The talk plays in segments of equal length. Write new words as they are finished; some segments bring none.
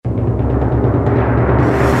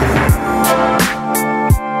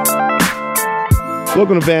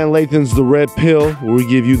Welcome to Van Lathan's The Red Pill, where we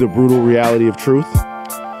give you the brutal reality of truth.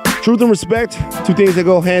 Truth and respect, two things that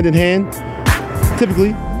go hand in hand.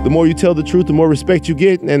 Typically, the more you tell the truth, the more respect you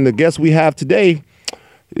get. And the guest we have today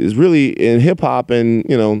is really in hip-hop and,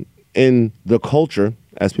 in the culture,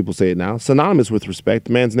 as people say it now, synonymous with respect.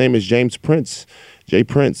 The man's name is James Prince. Jay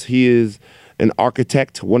Prince. He is an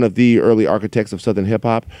architect, one of the early architects of Southern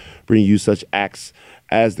hip-hop, bringing you such acts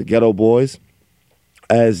as the Ghetto Boys,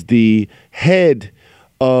 as the head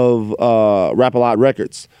of Rap-A-Lot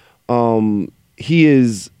Records. He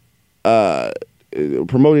is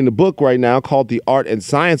promoting the book right now called The Art and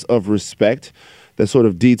Science of Respect that sort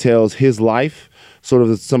of details his life, sort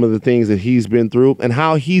of some of the things that he's been through, and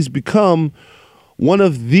how he's become one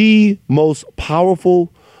of the most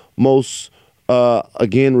powerful, most,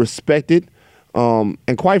 again, respected,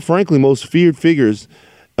 and quite frankly, most feared figures,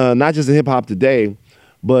 not just in hip-hop today,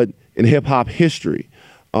 but in hip-hop history.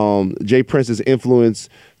 Jay Prince's influence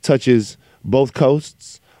touches both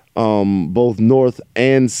coasts, both North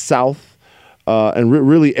and South, and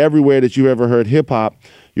really everywhere that you've ever heard hip-hop.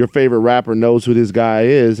 Your favorite rapper knows who this guy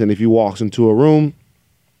is, and if he walks into a room,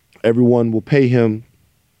 everyone will pay him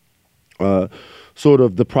sort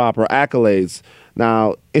of the proper accolades.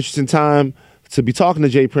 Now, interesting time to be talking to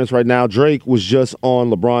Jay Prince right now. Drake was just on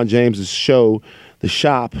LeBron James's show, The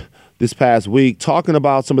Shop, this past week, talking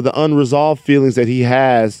about some of the unresolved feelings that he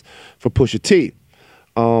has for Pusha T.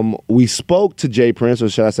 We spoke to Jay Prince, or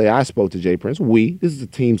should I say I spoke to Jay Prince. This is a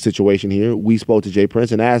team situation here. We spoke to Jay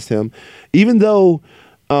Prince and asked him, even though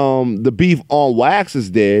the beef on wax is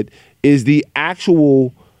dead, is the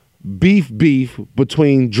actual beef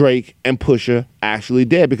between Drake and Pusha actually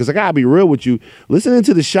dead? Because I gotta be real with you, listening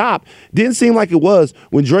to The Shop didn't seem like it was.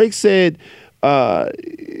 When Drake said, Pusha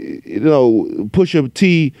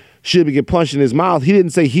T should get punched in his mouth, he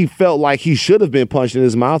didn't say he felt like he should have been punched in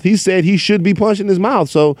his mouth. He said he should be punched in his mouth.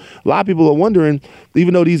 So a lot of people are wondering,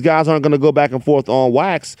 even though these guys aren't going to go back and forth on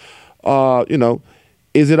wax,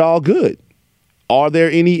 is it all good? Are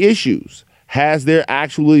there any issues? Has there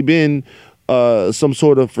actually been some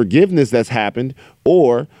sort of forgiveness that's happened?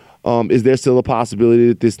 Or is there still a possibility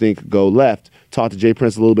that this thing could go left? Talked to Jay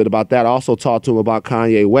Prince a little bit about that. Also talked to him about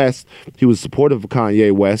Kanye West. He was supportive of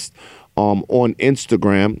Kanye West on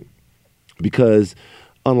Instagram, because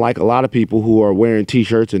unlike a lot of people who are wearing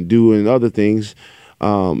T-shirts and doing other things,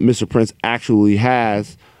 Mr. Prince actually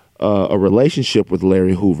has a relationship with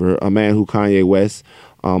Larry Hoover, a man who Kanye West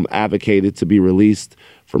advocated to be released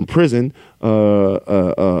from prison,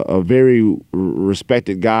 a very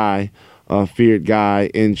respected guy, feared guy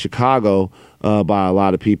in Chicago by a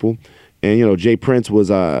lot of people. And, Jay Prince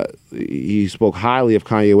he spoke highly of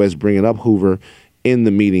Kanye West bringing up Hoover in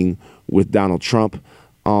the meeting with Donald Trump.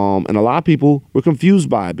 And a lot of people were confused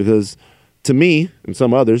by it because, to me and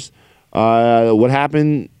some others, what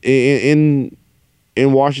happened in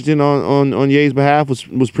Washington on Ye's behalf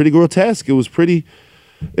was pretty grotesque. It was pretty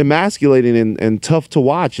emasculating and tough to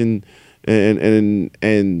watch and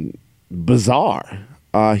bizarre.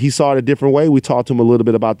 He saw it a different way. We talked to him a little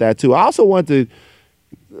bit about that too. I also wanted to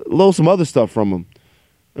load some other stuff from him.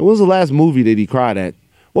 What was the last movie that he cried at?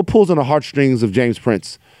 What pulls on the heartstrings of James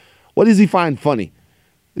Prince? What does he find funny?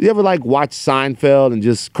 Do you ever watch Seinfeld and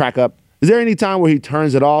just crack up? Is there any time where he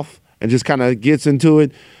turns it off and just kind of gets into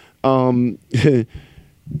it?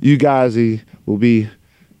 You guys will be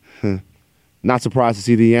not surprised to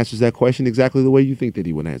see that he answers that question exactly the way you think that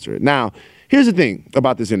he would answer it. Now, here's the thing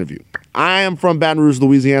about this interview. I am from Baton Rouge,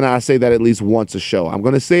 Louisiana. I say that at least once a show. I'm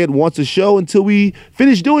going to say it once a show until we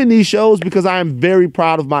finish doing these shows, because I am very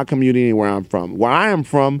proud of my community and where I'm from. Where I am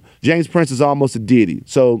from, James Prince is almost a deity.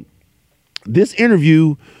 So this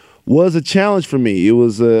interview was a challenge for me. It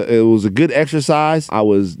was a good exercise. I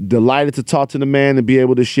was delighted to talk to the man and be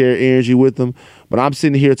able to share energy with him. But I'm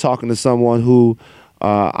sitting here talking to someone who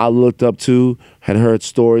I looked up to, had heard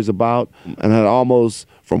stories about, and had almost,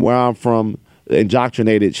 from where I'm from,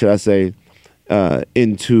 indoctrinated, should I say,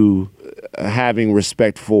 into having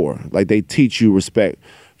respect for. Like, they teach you respect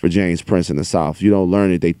for James Prince in the South. You don't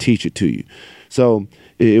learn it, they teach it to you. So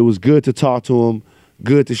it was good to talk to him,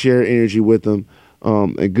 good to share energy with him,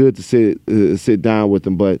 and good to sit down with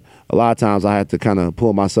him. But a lot of times I had to kind of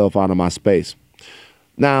pull myself out of my space.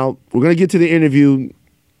 Now, we're going to get to the interview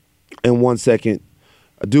in 1 second.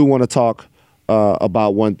 I do want to talk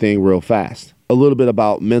about one thing real fast, a little bit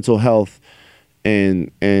about mental health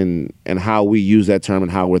and how we use that term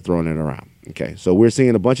and how we're throwing it around. Okay, so we're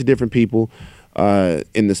seeing a bunch of different people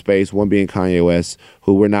in the space, one being Kanye West,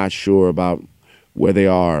 who we're not sure about where they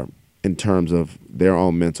are in terms of their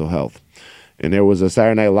own mental health. And there was a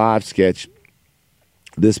Saturday Night Live sketch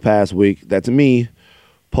this past week that, to me,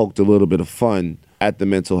 poked a little bit of fun at the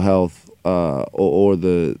mental health or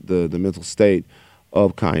the mental state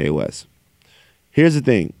of Kanye West. Here's the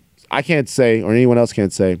thing. I can't say, or anyone else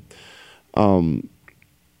can't say, how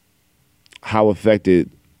affected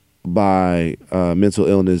by mental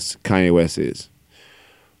illness Kanye West is.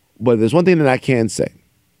 But there's one thing that I can say.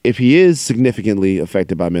 If he is significantly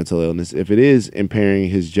affected by mental illness, if it is impairing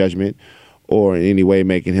his judgment or in any way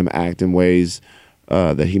making him act in ways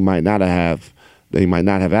that he might not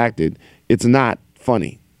have acted, it's not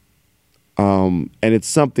funny. And it's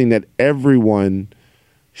something that everyone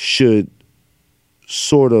should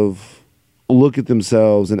sort of look at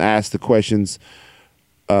themselves and ask the questions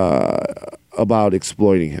about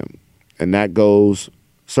exploiting him. And that goes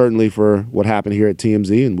certainly for what happened here at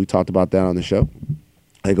TMZ, and we talked about that on the show.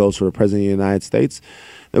 That goes for the President of the United States.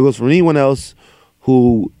 That goes for anyone else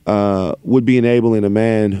who would be enabling a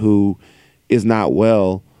man who is not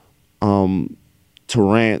well to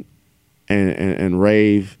rant and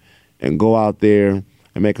rave and go out there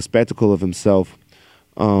and make a spectacle of himself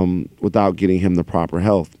without getting him the proper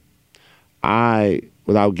help. I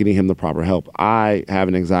have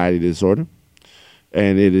an anxiety disorder,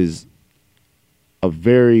 and it is a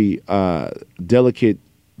very delicate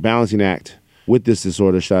balancing act with this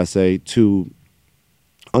disorder, should I say, to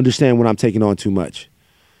understand when I'm taking on too much,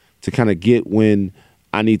 to kind of get when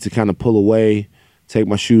I need to kind of pull away, take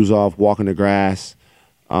my shoes off, walk in the grass,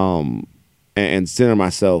 and center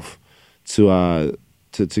myself to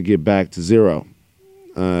get back to zero.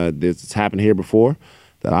 This has happened here before,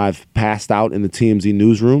 that I've passed out in the TMZ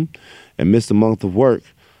newsroom and missed a month of work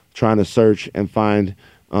trying to search and find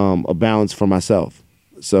a balance for myself.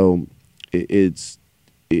 So it's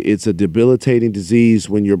a debilitating disease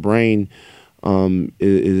when your brain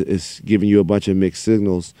is giving you a bunch of mixed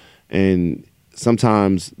signals. And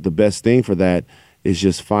sometimes the best thing for that is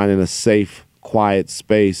just finding a safe, quiet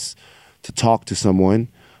space to talk to someone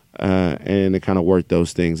and to kind of work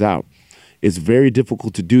those things out. It's very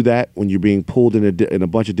difficult to do that when you're being pulled in a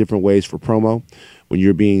bunch of different ways for promo, when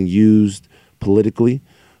you're being used politically,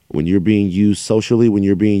 when you're being used socially, when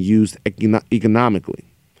you're being used economically.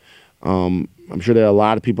 I'm sure there are a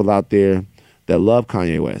lot of people out there that love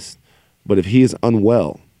Kanye West, but if he is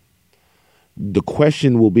unwell, the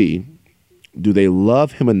question will be, do they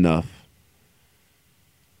love him enough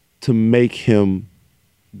to make him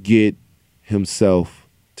get himself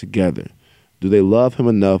together? Do they love him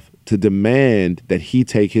enough to demand that he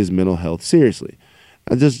take his mental health seriously?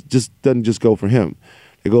 It just doesn't just go for him.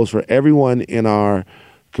 It goes for everyone in our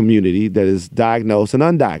community that is diagnosed and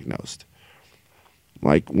undiagnosed.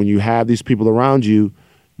 Like, when you have these people around you,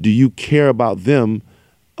 do you care about them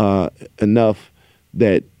enough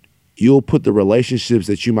that you'll put the relationships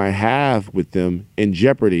that you might have with them in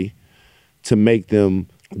jeopardy to make them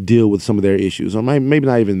deal with some of their issues? Or maybe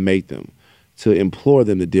not even make them, to implore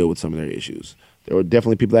them to deal with some of their issues. There were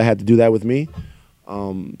definitely people that had to do that with me,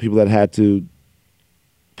 people that had to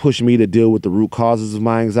push me to deal with the root causes of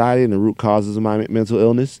my anxiety and the root causes of my mental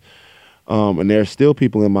illness. And there are still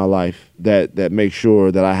people in my life that make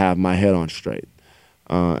sure that I have my head on straight.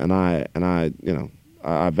 And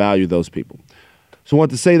I value those people. So I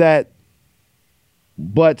want to say that,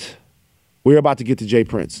 but we're about to get to Jay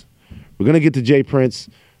Prince. We're going to get to Jay Prince.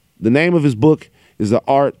 The name of his book is The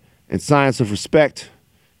Art and Science of Respect.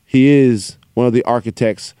 He is one of the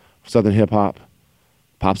architects of Southern hip hop.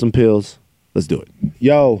 Pop some pills. Let's do it.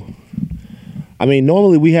 Yo, I mean,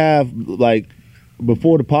 normally we have, like,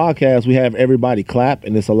 before the podcast, we have everybody clap,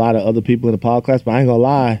 and there's a lot of other people in the podcast, but I ain't gonna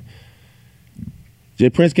lie, Jay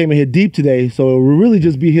Prince came in here deep today, so it will really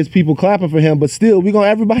just be his people clapping for him, but still, we gonna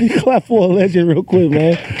everybody clap for a legend real quick,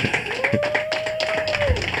 man.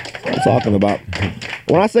 That's what I'm talking about.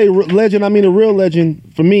 When I say legend, I mean a real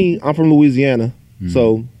legend. For me, I'm from Louisiana,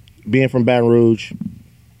 so being from Baton Rouge,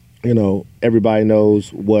 you know, everybody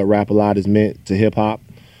knows what Rap-A-Lot has meant to hip-hop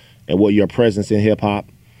and what your presence in hip-hop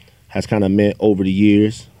has kind of meant over the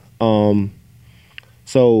years.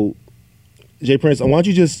 So, Jay Prince, I want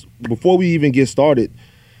you just, before we even get started,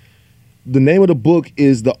 the name of the book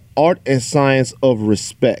is The Art and Science of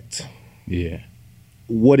Respect. Yeah.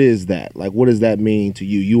 What is that? Like, what does that mean to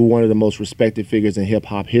you? You were one of the most respected figures in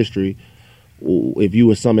hip-hop history. If you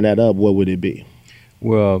were summing that up, what would it be?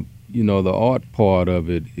 Well, you know, the art part of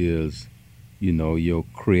it is, you know, your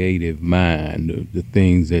creative mind, the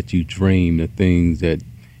things that you dream, the things that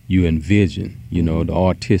you envision, you know, the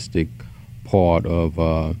artistic part of,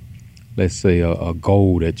 let's say, a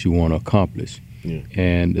goal that you want to accomplish. Yeah.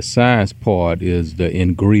 And the science part is the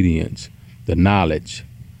ingredients, the knowledge,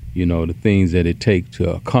 you know, the things that it takes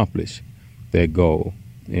to accomplish that goal.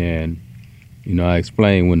 And, you know, I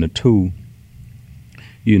explain when the two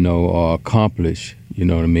or accomplish. You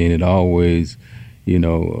know what I mean? It always,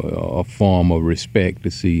 a form of respect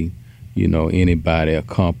to see, anybody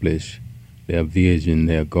accomplish their vision,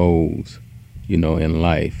 their goals, in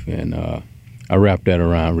life. And I wrap that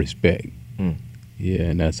around respect. Yeah,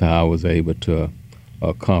 and that's how I was able to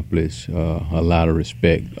accomplish a lot of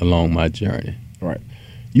respect along my journey. Right.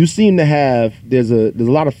 You seem to have, there's a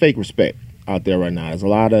lot of fake respect out there right now. There's a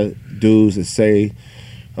lot of dudes that say,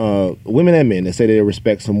 women and men, that say they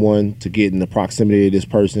respect someone to get in the proximity of this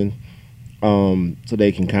person, so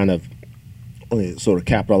they can kind of sort of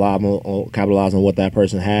capitalize on what that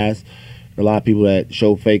person has. There are a lot of people that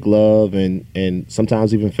show fake love and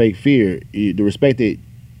sometimes even fake fear. The respect that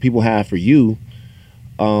people have for you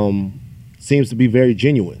seems to be very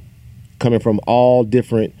genuine, coming from all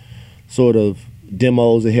different sort of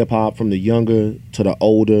demos of hip hop, from the younger to the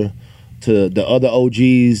older to the other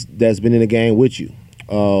OGs that's been in the game with you.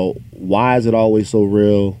 Why is it always so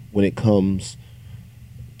real when it comes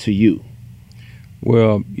to you?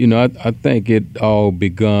 Well, I think it all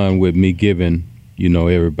begun with me giving,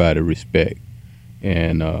 everybody respect.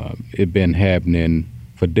 And it been happening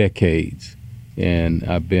for decades. And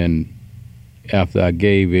after I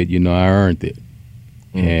gave it, I earned it.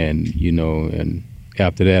 And, and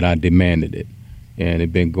after that, I demanded it. And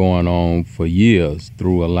it been going on for years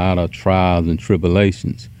through a lot of trials and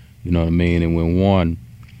tribulations, you know what I mean? And when one,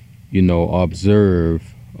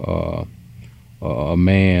 observe a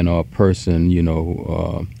man or a person,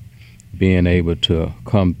 being able to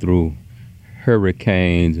come through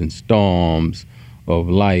hurricanes and storms of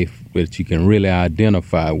life that you can really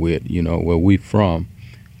identify with, where we from,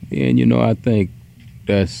 and, I think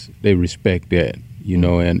they respect that,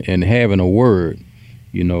 and having a word,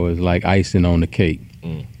 is like icing on the cake.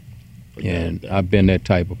 And I've been that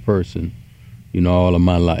type of person, all of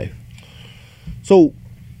my life. So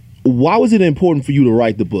why was it important for you to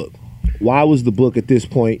write the book? Why was the book at this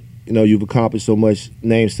point, you've accomplished so much,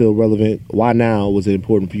 name still relevant? Why now was it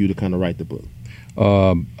important for you to kind of write the book?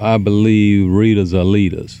 I believe readers are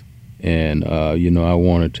leaders. And, I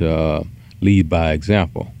wanted to lead by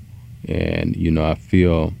example. And, I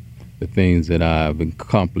feel the things that I've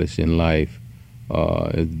accomplished in life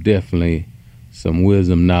is definitely some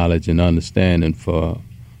wisdom, knowledge, and understanding for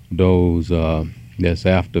those that's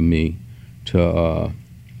after me to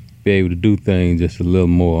be able to do things just a little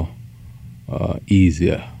more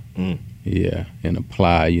easier. Yeah, and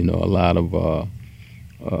apply, a lot of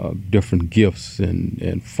different gifts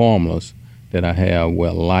and formulas that I have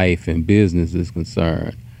where life and business is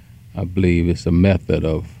concerned. I believe it's a method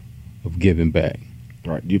of giving back.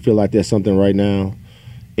 Right. Do you feel like there's something right now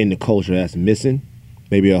in the culture that's missing?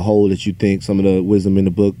 Maybe a hole that you think some of the wisdom in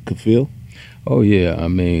the book could fill? Oh, yeah. I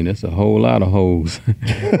mean, it's a whole lot of holes.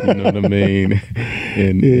 You know what I mean?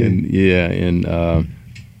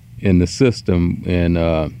 In the system. And,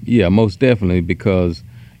 most definitely, because,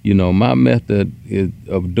 my method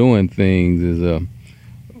of doing things is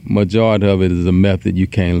majority of it is a method you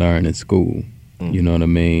can't learn in school. You know what I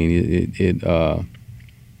mean?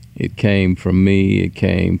 It came from me. It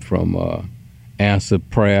came from answered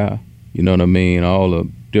prayer. You know what I mean? All the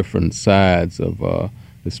different sides of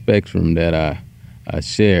the spectrum that I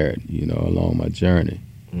shared, along my journey.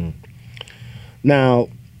 Now,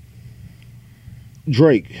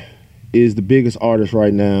 Drake is the biggest artist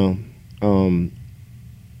right now,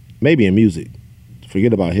 maybe in music.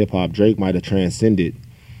 Forget about hip-hop. Drake might have transcended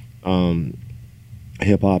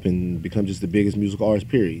hip-hop and become just the biggest musical artist,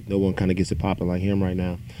 period. No one kind of gets it popping like him right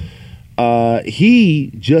now.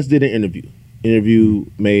 He just did an interview. Interview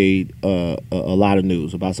made a lot of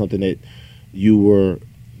news about something that you were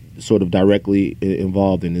sort of directly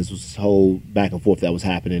involved in. This was this whole back and forth that was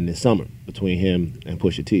happening this summer between him and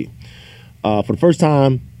Pusha T. For the first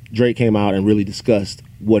time, Drake came out and really discussed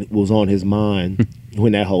what was on his mind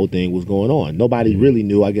when that whole thing was going on. Nobody really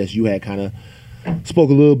knew. I guess you had kind of spoke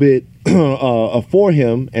a little bit for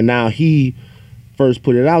him, and now he first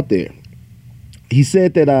put it out there. He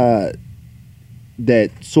said that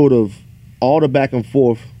that sort of all the back and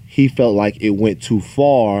forth, he felt like it went too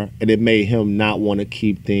far, and it made him not want to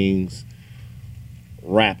keep things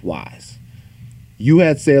rap-wise. You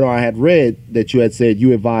had said, or I had read that you had said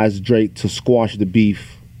you advised Drake to squash the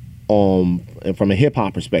beef from a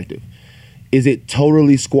hip-hop perspective. Is it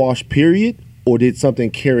totally squashed, period, or did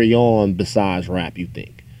something carry on besides rap, you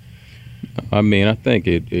think? I mean, I think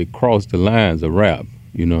it crossed the lines of rap,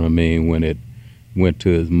 you know what I mean, when it went to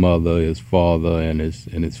his mother, his father, and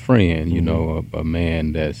his friend, you know, a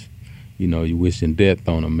man that's, you wishing death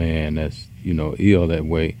on a man that's, ill that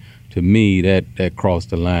way. To me, that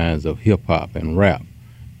crossed the lines of hip-hop and rap.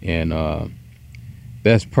 And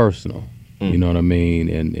that's personal. You know what I mean?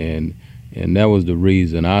 And that was the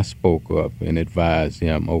reason I spoke up and advised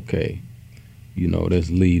him, okay, you know, let's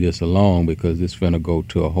leave this alone because it's finna go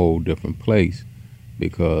to a whole different place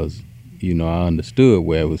because, you know, I understood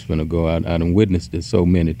where it was finna go. I done witnessed it so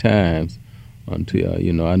many times until,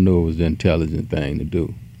 you know, I knew it was the intelligent thing to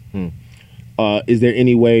do. Is there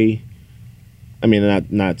any way, I mean,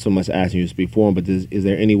 not so much asking you to speak for him, but is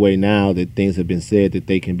there any way now that things have been said that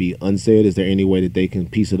they can be unsaid? Is there any way that they can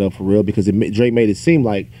piece it up for real? Because Drake made it seem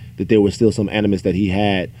like that there was still some animus that he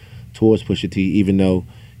had towards Pusha T, even though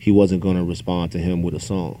he wasn't going to respond to him with a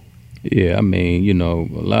song. Yeah, I mean, you know,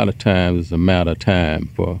 a lot of times it's a matter of time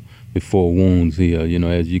before wounds heal. You know,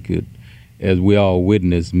 as we all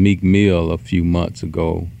witnessed Meek Mill a few months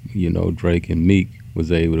ago, you know, Drake and Meek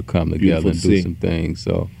was able to come together and do some things.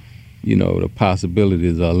 So, you know, the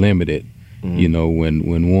possibilities are limited, you know,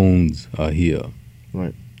 when wounds are healed.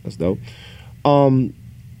 Right. That's dope. For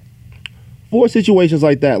situations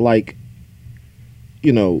like that, like,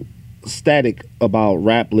 you know, static about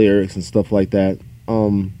rap lyrics and stuff like that,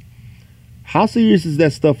 how serious is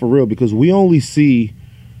that stuff for real? Because we only see,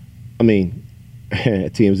 I mean,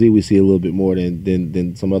 at TMZ we see a little bit more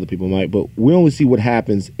than some other people might, but we only see what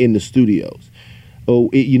happens in the studios.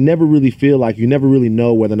 You never really feel like, you never really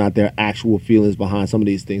know whether or not there are actual feelings behind some of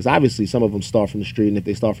these things. Obviously, some of them start from the street, and if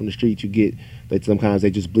they start from the street, you get that sometimes they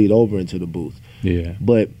just bleed over into the booth. Yeah.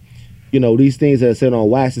 But, you know, these things that are said on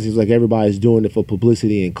wax, it seems like everybody's doing it for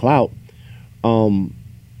publicity and clout.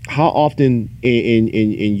 How often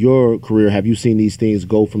in your career have you seen these things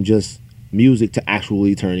go from just music to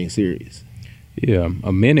actually turning serious? Yeah,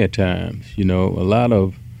 many times. You know, a lot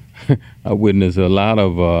of, I witnessed a lot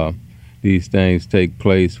of these things take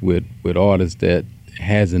place with artists that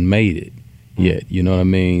hasn't made it yet, you know what I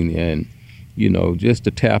mean? And, you know, just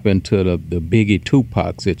to tap into the Biggie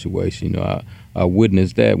Tupac situation, you know, I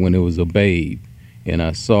witnessed that when it was a babe, and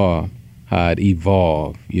I saw how it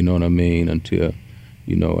evolved, you know what I mean, until,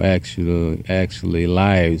 you know, actually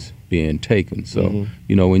lives being taken. So,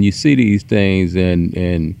 you know, when you see these things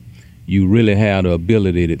and you really have the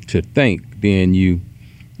ability to think, then you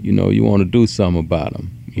know, you want to do something about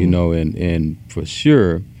them. You know, and for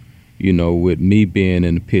sure, you know, with me being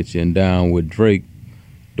in the picture and down with Drake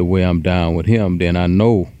the way I'm down with him, then I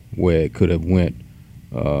know where it could have went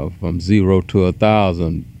from 0 to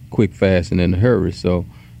 1,000 quick, fast, and in a hurry. So,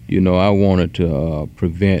 you know, I wanted to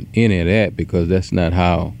prevent any of that because that's not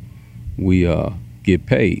how we get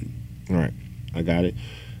paid. All right, I got it.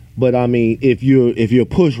 But I mean, if you're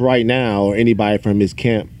pushed right now, or anybody from his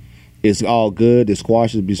camp, it's all good. The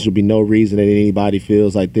squash should be no reason that anybody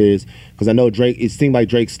feels like there's, because I know Drake. It seemed like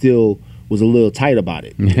Drake still was a little tight about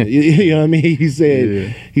it. You know what I mean? He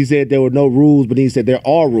said there were no rules, but he said there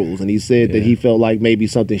are rules, and he said that he felt like maybe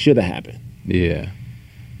something should have happened. Yeah.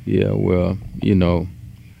 Well, you know,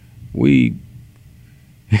 we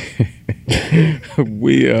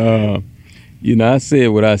you know, I said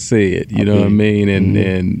what I said. You know what I mean?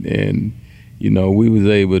 And you know, we was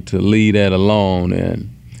able to leave that alone, and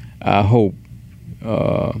I hope,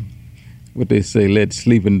 what they say, let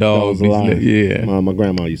sleeping dogs be slept. Yeah. My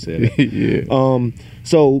grandma used to say that. Yeah.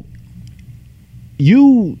 So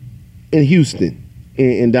you in Houston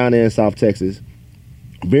and down there in South Texas,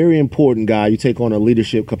 very important guy. You take on a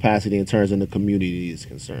leadership capacity in terms of the community is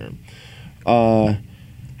concerned.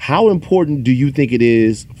 How important do you think it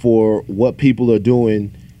is for what people are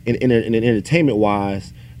doing in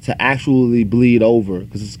entertainment-wise to actually bleed over?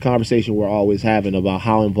 Because it's a conversation we're always having about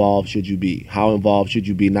how involved should you be? How involved should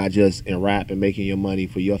you be not just in rap and making your money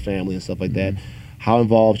for your family and stuff like that? How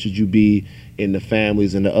involved should you be in the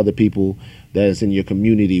families and the other people that's in your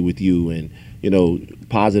community with you, and, you know,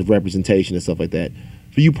 positive representation and stuff like that?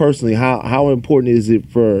 For you personally, how important is it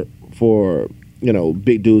for you know,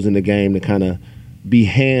 big dudes in the game to kind of be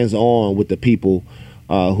hands-on with the people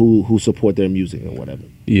who support their music and whatever?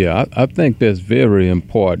 Yeah, I think that's very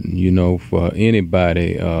important, you know, for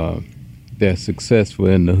anybody that's successful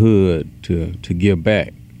in the hood to give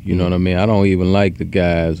back. You know what I mean? I don't even like the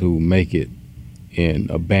guys who make it and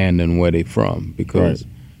abandon where they from, because,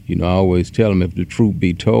 you know, I always tell them, if the truth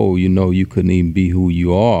be told, you know, you couldn't even be who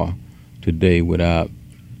you are today without,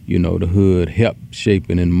 you know, the hood help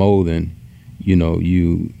shaping and molding, you know,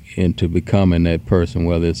 you into becoming that person,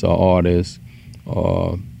 whether it's an artist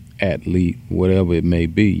or athlete, whatever it may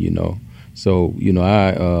be, you know. So, you know,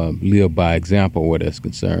 I live by example where that's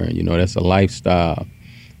concerned. You know, that's a lifestyle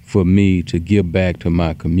for me, to give back to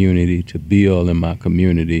my community, to build in my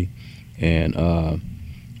community, and,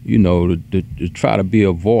 you know, to try to be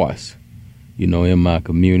a voice, you know, in my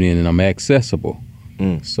community, and I'm accessible.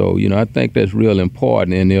 So, you know, I think that's real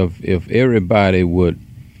important. And if everybody would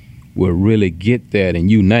would really get that and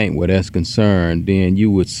unite where that's concerned, then you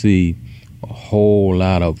would see a whole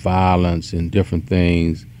lot of violence and different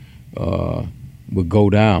things would go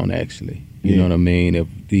down, actually. You know what I mean? If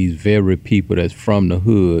these very people that's from the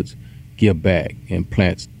hoods give back and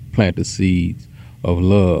plant the seeds of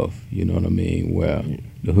love, you know what I mean, where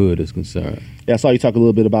the hood is concerned. Yeah, I saw you talk a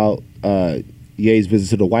little bit about Ye's visit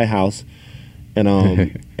to the White House and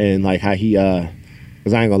and like how he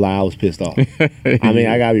because I ain't gonna lie, I was pissed off. I mean,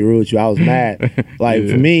 I gotta be rude with you. I was mad. Like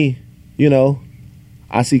for me, you know,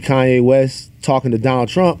 I see Kanye West talking to Donald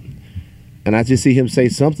Trump, and I just see him say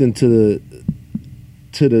something to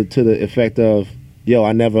the effect of, "Yo,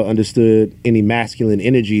 I never understood any masculine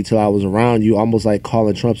energy till I was around you," almost like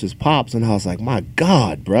calling Trump his pops. And I was like, my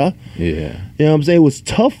God, bruh. Yeah. You know what I'm saying? It was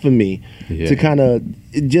tough for me to kind of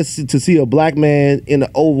just to see a black man in the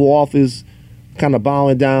Oval Office kind of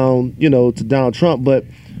bowing down, you know, to Donald Trump. But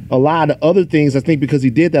a lot of other things, I think because he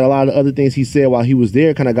did that, a lot of other things he said while he was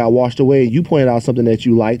there kind of got washed away. You pointed out something that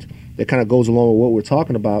you liked that kind of goes along with what we're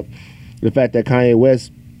talking about. The fact that Kanye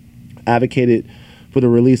West advocated for the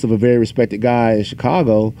release of a very respected guy in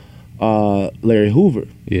Chicago, Larry Hoover.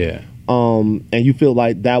 Yeah. And you feel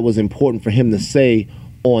like that was important for him to say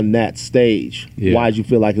on that stage. Yeah. Why did you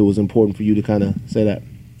feel like it was important for you to kind of say that?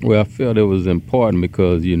 Well, I felt it was important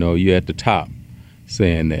because, you know, you're at the top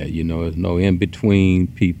saying that, you know, there's no in-between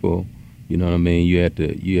people, you know what I mean? You're at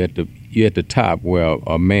the top where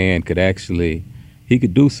a man could actually, he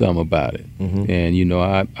could do something about it. Mm-hmm. And, you know,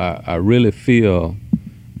 I really feel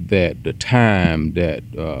that the time that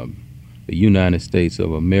the United States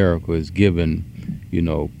of America is giving, you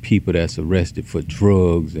know, people that's arrested for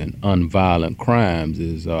drugs and unviolent crimes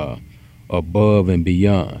is above and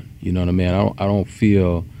beyond. You know what I mean? I don't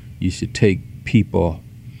feel you should take people,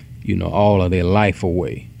 you know, all of their life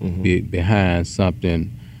away behind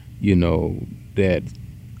something, you know, that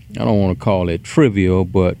I don't want to call it trivial,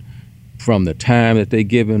 but from the time that they're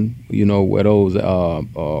given, you know, where those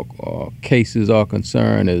cases are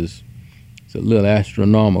concerned, it's a little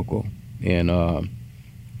astronomical. And,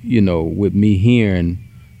 you know, with me hearing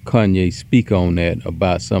Kanye speak on that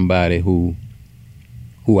about somebody who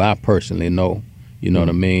I personally know, you know what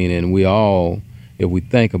I mean? And we all, if we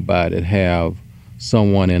think about it, have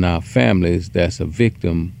someone in our families that's a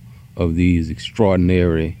victim of these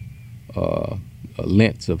extraordinary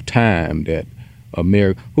lengths of time that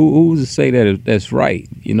America, who's to say that that's right?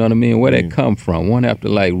 You know what I mean? Where that come from? One have to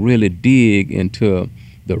like really dig into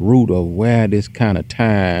the root of where this kind of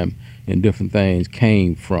time and different things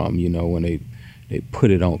came from. You know, when they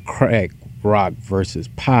put it on crack rock versus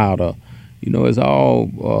powder. You know, it's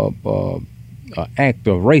all an act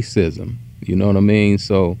of racism. You know what I mean?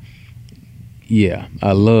 So yeah,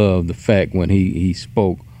 I love the fact when he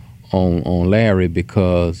spoke on Larry,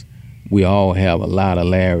 because we all have a lot of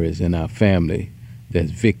Larrys in our family that's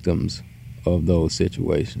victims of those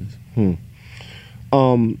situations.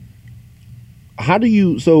 How do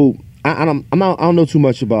you? So I don't know too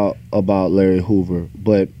much about Larry Hoover,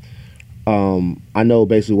 but I know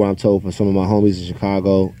basically what I'm told from some of my homies in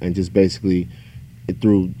Chicago, and just basically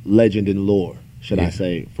through legend and lore, should I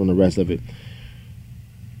say, from the rest of it.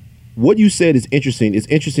 What you said is interesting. It's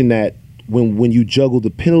interesting that when you juggle the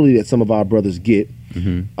penalty that some of our brothers get,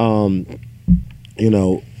 you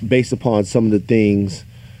know, based upon some of the things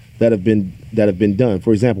that have been done.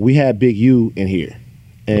 For example, we had Big U in here,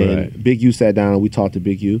 and Big U sat down and we talked to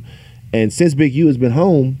Big U, and since Big U has been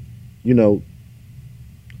home, you know,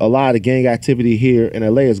 a lot of gang activity here in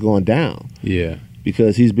LA has gone down. Yeah,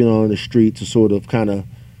 because he's been on the street to sort of kind of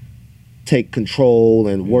take control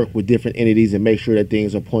and work with different entities and make sure that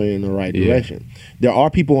things are pointing in the right direction. There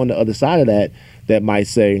are people on the other side of that might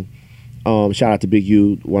say, shout out to Big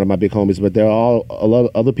U, one of my big homies, but there are a lot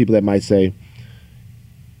of other people that might say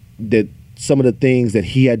that some of the things that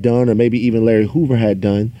he had done, or maybe even Larry Hoover had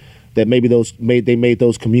done, that maybe they made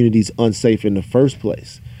those communities unsafe in the first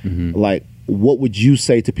place. Like, what would you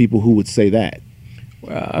say to people who would say that?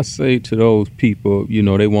 Well, I say to those people, you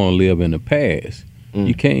know, they want to live in the past.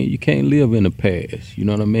 You can't live in the past. You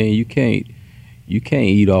know what I mean? You can't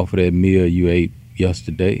eat off of that meal you ate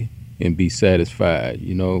yesterday and be satisfied.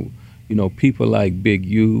 You know, people like Big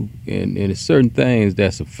U, and it's certain things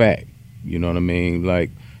that's a fact. You know what I mean?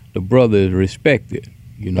 Like, the brother is respected.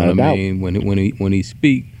 You know what I mean? When he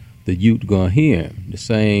speak, the youth gonna hear him. The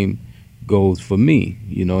same goes for me.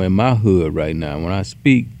 You know, in my hood right now, when I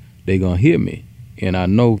speak, they gonna hear me, and I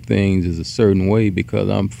know things is a certain way because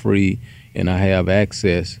I'm free and I have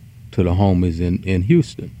access to the homies in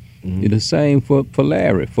Houston. It's the same for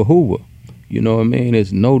Larry, for Hoover. You know what I mean?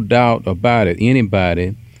 There's no doubt about it.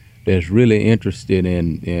 Anybody that's really interested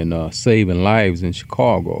in saving lives in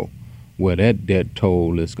Chicago, where that debt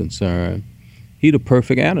toll is concerned, he the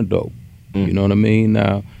perfect antidote. You know what I mean?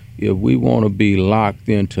 Now, if we want to be locked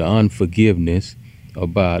into unforgiveness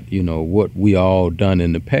about, what we all done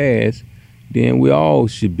in the past, then we all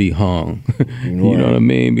should be hung. You know what I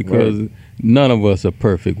mean? Because none of us are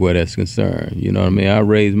perfect where that's concerned. You know what I mean? I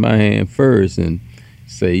raise my hand first and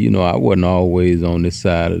say, I wasn't always on this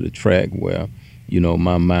side of the track where,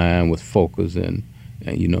 my mind was focused and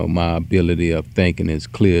my ability of thinking as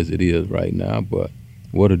clear as it is right now. But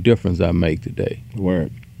what a difference I make today.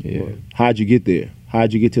 Word. Yeah. Word. How'd you get there?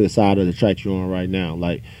 How'd you get to the side of the track you're on right now?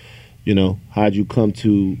 Like, how'd you come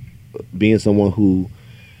to being someone who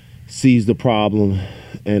sees the problem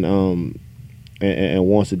and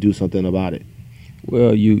wants to do something about it?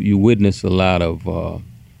 Well, you witness a lot of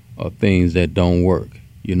things that don't work.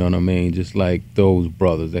 You know what I mean? Just like those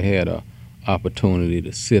brothers, they had a opportunity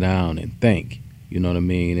to sit down and think. You know what I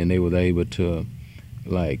mean? And they were able to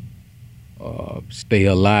stay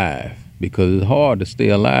alive, because it's hard to stay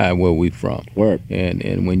alive where we from. Word.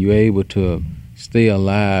 And when you're able to stay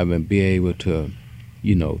alive and be able to,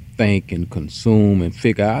 think and consume and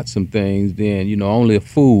figure out some things, then, only a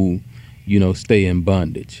fool, stay in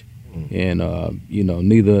bondage. And,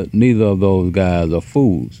 neither of those guys are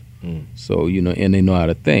fools. So, and they know how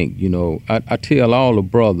to think. I tell all the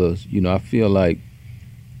brothers, I feel like,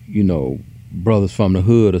 brothers from the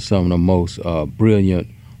hood are some of the most brilliant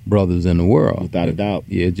brothers in the world. Without a doubt.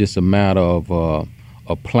 Yeah, it's just a matter of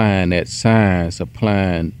applying that science,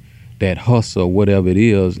 applying that hustle, whatever it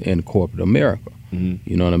is, in corporate America.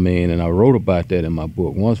 You know what I mean? And I wrote about that in my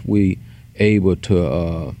book. Once we able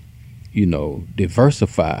to,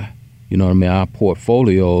 diversify, our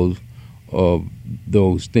portfolios of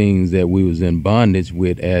those things that we was in bondage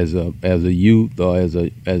with as a youth or as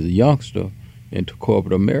a youngster into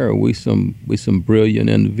corporate America, we some brilliant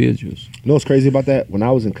individuals. You know what's crazy about that? When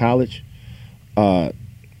I was in college, I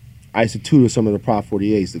used to tutor some of the Prop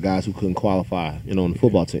 48s, the guys who couldn't qualify, on the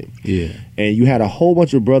football team. Yeah. And you had a whole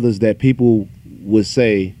bunch of brothers that people would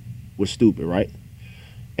say were stupid, right?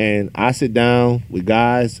 And I sit down with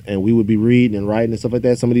guys and we would be reading and writing and stuff like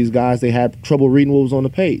that. Some of these guys, they had trouble reading what was on the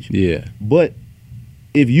page. Yeah. But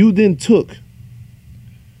if you then took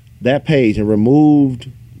that page and removed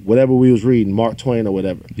whatever we was reading, Mark Twain or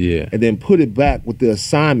whatever, Yeah. and then put it back with the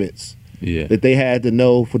assignments Yeah. that they had to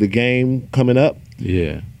know for the game coming up,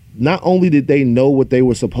 Yeah. not only did they know what they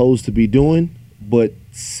were supposed to be doing, but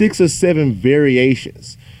 6 or 7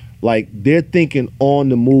 variations. Like, they're thinking on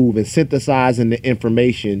the move and synthesizing the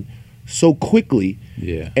information so quickly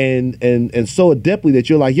and so adeptly that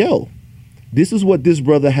you're like, yo, this is what this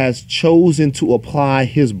brother has chosen to apply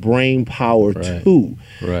his brain power to.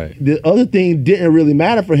 Right. The other thing didn't really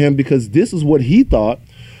matter for him because this is what he thought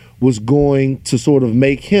was going to sort of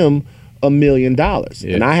make him $1 million.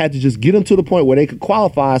 Yeah. And I had to just get them to the point where they could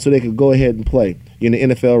qualify so they could go ahead and play in the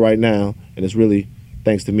NFL right now. And it's really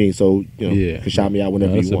thanks to me. So, you can shout me out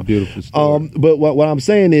whenever you want. That's a beautiful story. But what I'm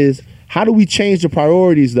saying is, how do we change the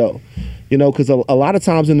priorities though? Because a lot of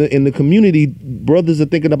times in the community, brothers are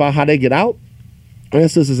thinking about how they get out, and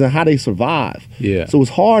sisters, and how they survive. Yeah. So it's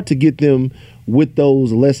hard to get them with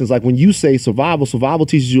those lessons. Like when you say survival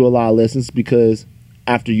teaches you a lot of lessons because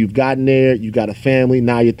after you've gotten there, you got a family,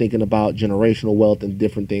 now you're thinking about generational wealth and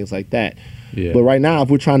different things like that. Yeah. But right now, if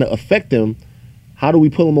we're trying to affect them, how do we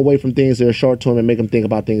pull them away from things that are short term and make them think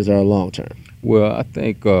about things that are long term? Well, I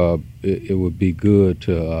think it would be good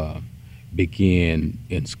to begin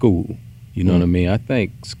in school. You know what I mean? I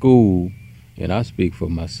think school, and I speak for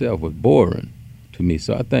myself, was boring to me.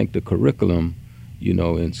 So I think the curriculum,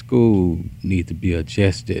 in school needs to be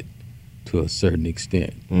adjusted to a certain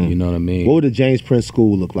extent. You know what I mean? What would the James Prince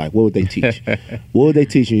School look like? What would they teach? What would they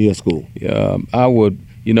teach in your school? Yeah, I would,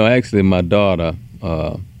 actually my daughter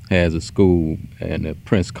has a school and a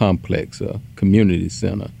Prince Complex, a community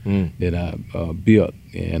center that I built.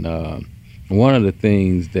 And one of the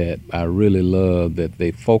things that I really love that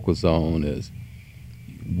they focus on is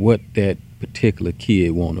what that particular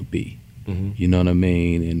kid want to be. You know what I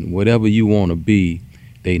mean? And whatever you want to be,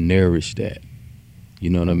 they nourish that. You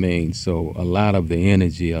know what I mean? So a lot of the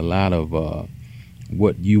energy, a lot of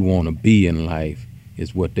what you want to be in life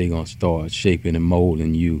is what they're going to start shaping and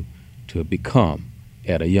molding you to become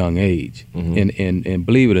at a young age. And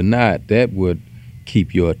believe it or not, that would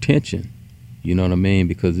keep your attention. You know what I mean?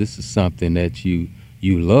 Because this is something that you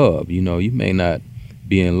love. You may not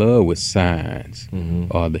be in love with science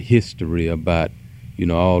or the history about,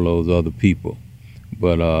 all those other people.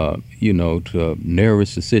 But, to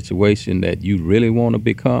nourish the situation that you really want to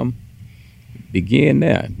become, begin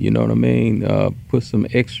there. You know what I mean? Put some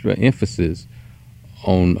extra emphasis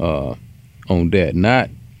on that. Not,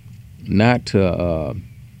 not to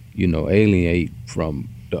alienate from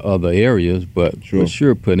the other areas, but Sure. for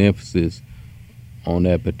sure put emphasis on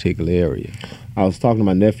that particular area. I was talking to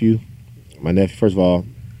my nephew. My nephew, first of all,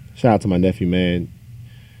 shout out to my nephew, man.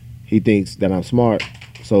 He thinks that I'm smart,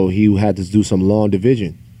 so he had to do some long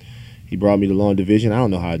division. He brought me to long division. I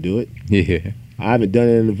don't know how to do it. Yeah. I haven't done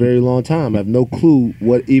it in a very long time. I have no clue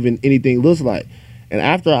what even anything looks like. And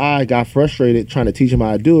after I got frustrated trying to teach him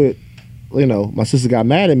how to do it, my sister got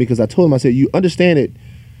mad at me because I told him, I said, you understand it,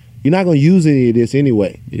 you're not going to use any of this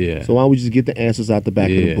anyway. Yeah. So why don't we just get the answers out the back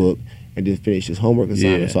of the book and then finish his homework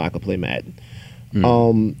assignment so I could play Madden.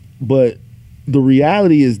 But the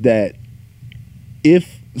reality is that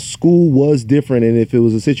if school was different and if it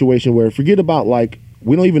was a situation where, forget about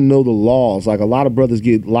we don't even know the laws. Like a lot of brothers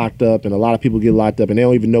get locked up and a lot of people get locked up and they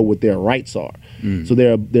don't even know what their rights are. So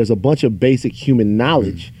there's a bunch of basic human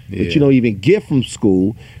knowledge that you don't even get from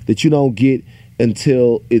school, that you don't get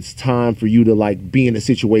until it's time for you to be in a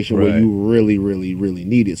situation where you really, really, really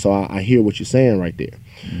need it. So I hear what you're saying right there.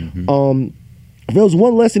 If there was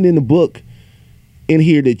one lesson in the book in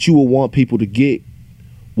here that you would want people to get,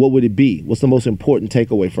 what would it be? What's the most important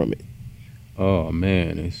takeaway from it? Oh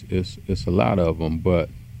man, it's a lot of them. But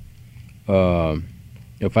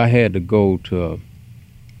if I had to go to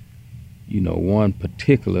one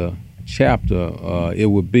particular chapter, it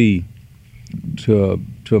would be to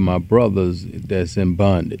my brothers that's in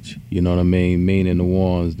bondage. You know what I mean? Meaning the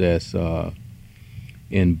ones that's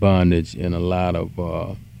in bondage in a lot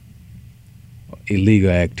of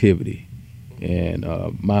illegal activity. And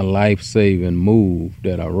my life-saving move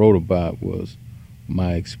that I wrote about was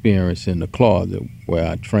my experience in the closet, where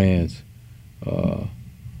I transgressed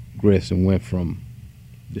and went from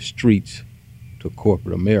the streets to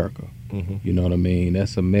corporate America. You know what I mean?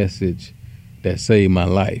 That's a message that saved my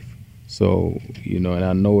life. So, and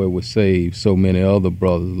I know it would save so many other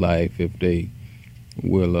brothers' life if they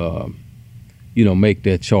will, make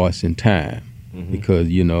that choice in time. Because,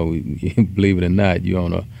 believe it or not, you're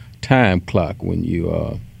on a time clock when you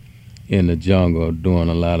are in the jungle doing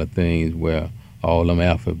a lot of things where all them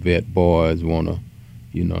alphabet boys want to,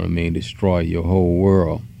 destroy your whole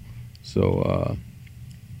world. So,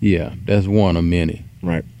 that's one of many.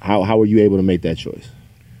 Right. How were you able to make that choice?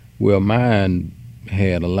 Well, mine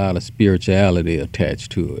had a lot of spirituality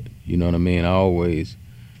attached to it. You know what I mean? I always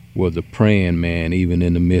was a praying man, even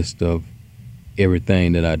in the midst of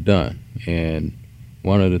everything that I'd done. And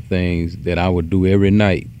one of the things that I would do every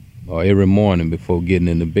night or every morning before getting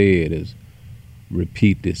into bed is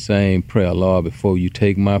repeat the same prayer: Lord, before you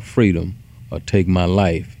take my freedom or take my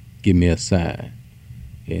life, give me a sign.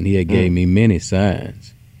 And he had gave me many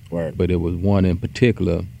signs. Word. But it was one in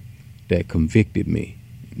particular that convicted me,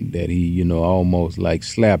 that he, almost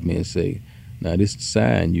slapped me and say, now this is the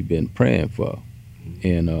sign you've been praying for.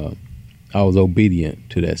 And I was obedient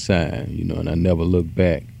to that sign, and I never looked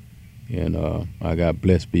back. And I got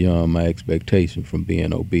blessed beyond my expectation from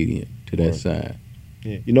being obedient to that sign.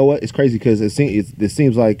 Yeah. You know what? It's crazy because it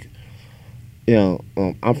seems like,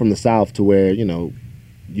 I'm from the South to where,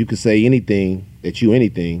 you could say anything,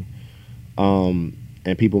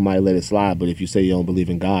 and people might let it slide. But if you say you don't believe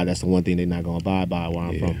in God, that's the one thing they're not going to abide by where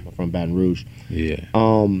I'm from. I'm from Baton Rouge. Yeah.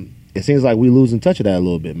 It seems like we losing touch of that a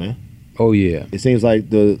little bit, man. Oh, yeah. It seems like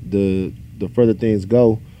the further things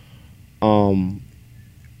go,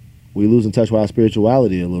 we losing touch with our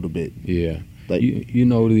spirituality a little bit. Yeah. I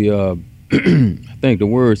think the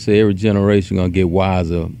words say every generation going to get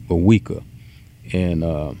wiser or weaker. And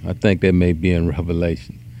I think that may be in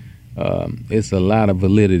Revelation. It's a lot of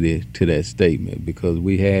validity to that statement because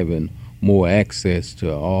we having more access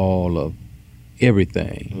to all of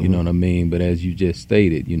everything, you know what I mean? But as you just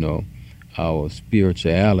stated, our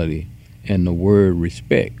spirituality and the word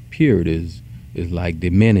respect, period, is like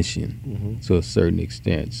diminishing to a certain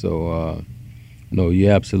extent. So, no,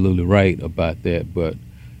 you're absolutely right about that. But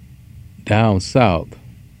down south,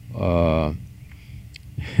 I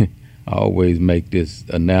always make this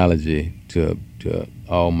analogy to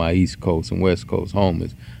all my East Coast and West Coast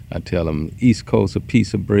homies. I tell them East Coast a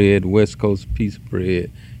piece of bread, West Coast a piece of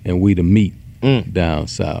bread, and we the meat down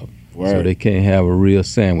south. Word. So they can't have a real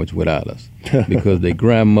sandwich without us because their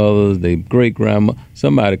grandmothers, their great-grandma,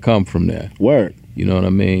 somebody come from there. Word. You know what I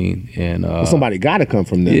mean? And somebody got to come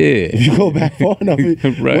from there. Yeah. If you go back far enough,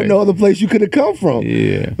 right. What no other place you could have come from.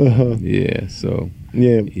 Yeah. Yeah. So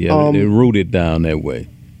yeah, they're rooted down that way.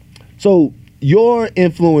 So your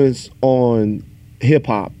influence on hip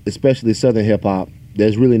hop, especially Southern hip hop,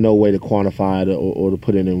 there's really no way to quantify it or to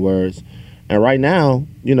put it in words. And right now,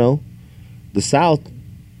 the South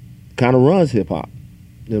kind of runs hip hop.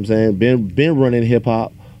 You know what I'm saying? Been running hip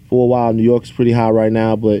hop for a while. New York's pretty high right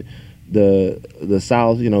now, but the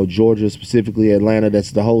South, Georgia specifically, Atlanta,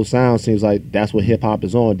 that's the whole sound seems like that's what hip hop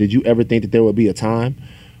is on. Did you ever think that there would be a time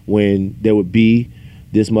when there would be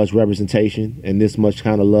this much representation and this much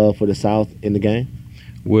kind of love for the South in the game?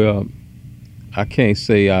 Well, I can't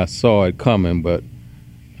say I saw it coming, but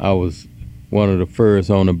I was one of the first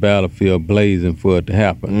on the battlefield blazing for it to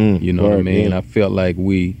happen. You know what I mean? Yeah. I felt like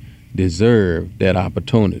we deserved that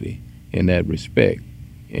opportunity in that respect.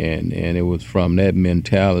 And it was from that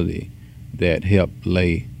mentality that helped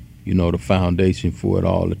lay, the foundation for it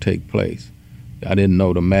all to take place. I didn't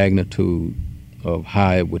know the magnitude of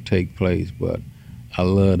how it would take place, but I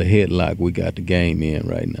love the headlock we got the game in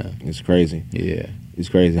right now. It's crazy. Yeah. It's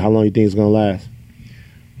crazy. How long you think it's going to last?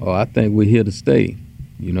 Oh, I think we're here to stay.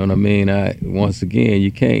 You know what I mean? Once again,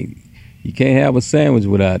 you can't have a sandwich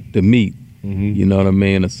without the meat. Mm-hmm. You know what I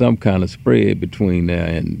mean? Or some kind of spread between there,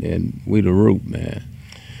 and we the root, man.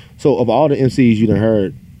 So of all the MCs you done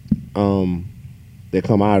heard that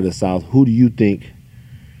come out of the South, who do you think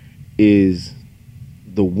is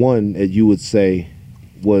the one that you would say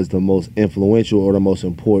was the most influential or the most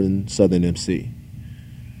important Southern MC?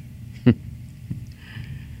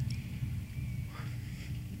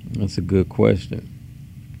 That's a good question.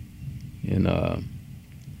 And I'm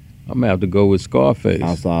gonna have to go with Scarface.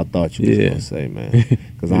 That's all I thought you was gonna say, man.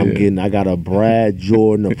 Because I got a Brad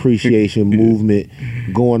Jordan appreciation movement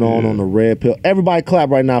going on the red pill. Everybody clap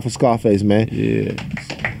right now for Scarface, man. Yeah.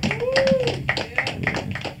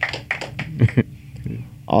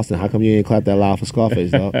 Austin, how come you ain't clap that loud for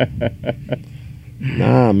Scarface, dog?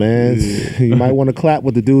 Nah, man. You might want to clap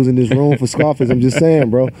with the dudes in this room for Scarface. I'm just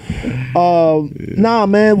saying, bro. Nah,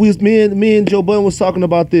 man. Me and Joe Budden was talking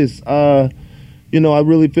about this. I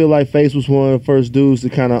really feel like Face was one of the first dudes to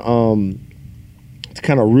kind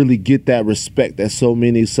of really get that respect that so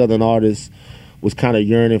many Southern artists was kind of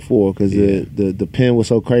yearning for, because the pen was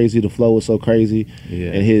so crazy, the flow was so crazy,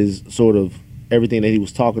 and his sort of everything that he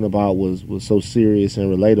was talking about was so serious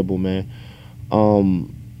and relatable, man.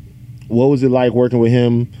 What was it like working with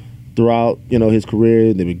him throughout, his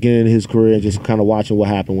career, the beginning of his career, and just kind of watching what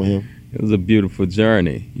happened with him? It was a beautiful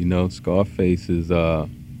journey. Scarface is an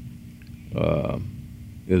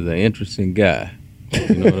interesting guy.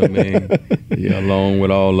 You know what I mean? Yeah, along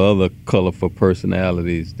with all the other colorful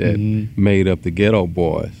personalities that made up the Ghetto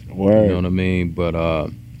Boys. Word. You know what I mean?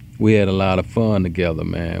 But we had a lot of fun together,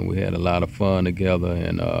 man. We had a lot of fun together,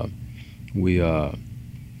 and we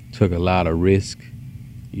took a lot of risk.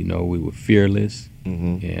 We were fearless,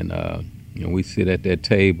 and we sit at that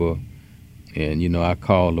table, and I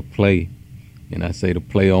call the play, and I say the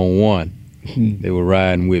play on one. They were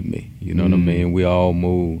riding with me. You know what I mean? We all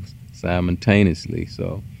moved simultaneously.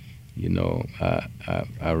 So,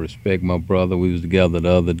 I respect my brother. We was together the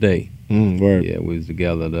other day. Word. Yeah, we was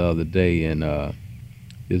together the other day, and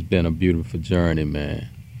it's been a beautiful journey, man.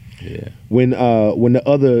 Yeah. When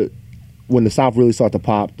the South really started to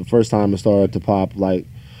pop, the first time it started to pop, like,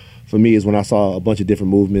 for me, is when I saw a bunch of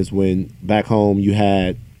different movements. When back home you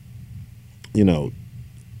had, No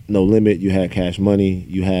Limit, you had Cash Money,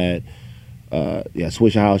 you had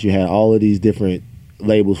Swisher House, you had all of these different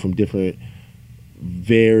labels from different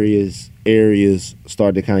various areas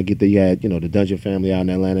started to kind of get there. You had, the Dungeon Family out in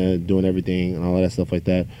Atlanta doing everything and all of that stuff like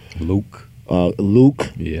that. Luke.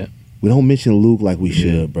 Yeah. We don't mention Luke like we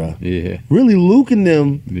should, bro. Yeah. Really, Luke and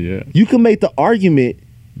them, you can make the argument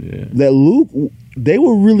that Luke, they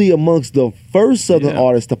were really amongst the first Southern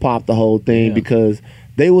artists to pop the whole thing, because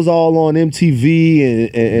they was all on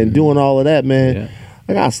MTV and doing all of that, man. Yeah.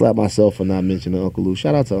 I gotta slap myself for not mentioning Uncle Luke.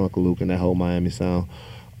 Shout out to Uncle Luke and that whole Miami sound.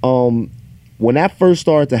 When that first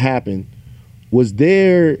started to happen, was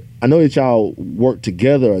there, I know that y'all worked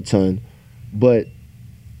together a ton, but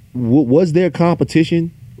was there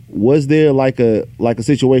competition? Was there like a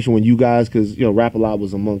situation when you guys, because Rap A Lot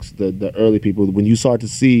was amongst the early people, when you start to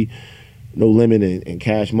see No Limit and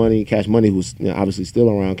Cash Money was obviously still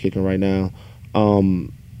around kicking right now,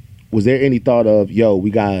 was there any thought of, we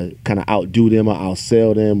gotta kind of outdo them or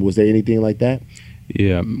outsell them? Was there anything like that?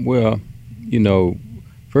 Yeah, well,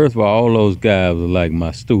 first of all those guys were like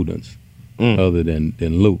my students, other than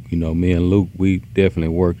Luke. Me and Luke, we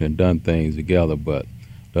definitely worked and done things together, but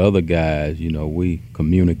the other guys, we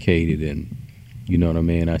communicated, and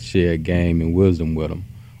I shared game and wisdom with them.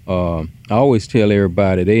 I always tell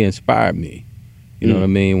everybody they inspired me. You know what I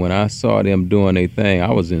mean? When I saw them doing their thing,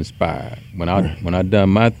 I was inspired. When I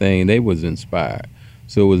done my thing, they was inspired.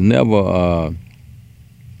 So it was never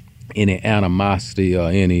any animosity or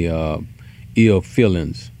any ill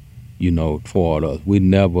feelings, toward us. We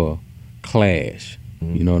never clashed.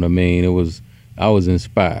 You know what I mean? I was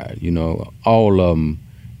inspired. All of them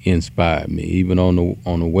inspired me. Even on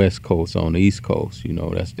the West Coast, on the East Coast, you know,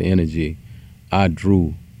 that's the energy I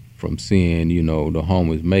drew from seeing, you know, the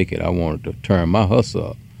homies make it. I wanted to turn my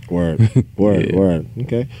hustle up. Word.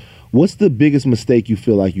 Okay. What's the biggest mistake you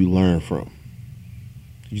feel like you learned from?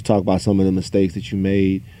 You talk about some of the mistakes that you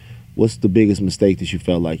made. What's the biggest mistake that you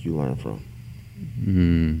felt like you learned from?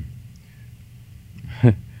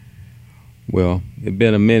 Well, it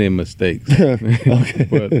been a many mistakes.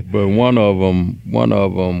 Okay. but one of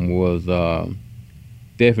them was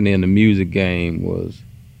definitely in the music game was,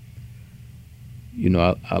 you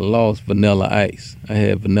know, I lost Vanilla Ice. I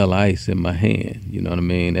had Vanilla Ice in my hand. You know what I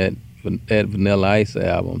mean? That Vanilla Ice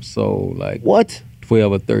album sold like what?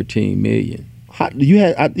 12 or 13 million. You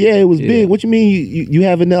had it was big. What you mean you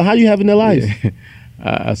have Vanilla? How you have Vanilla Ice? Yeah.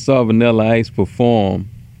 I saw Vanilla Ice perform.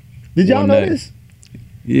 Did y'all know this?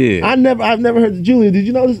 Yeah. I've never heard of Julia. Did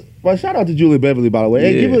you know this? Well, shout out to Julia Beverly, by the way.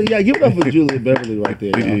 Hey, give it up for Julia Beverly right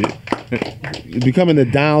there. Yeah. Becoming the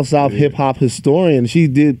down south hip hop historian. She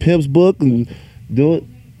did Pimp's book and do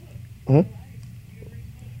it.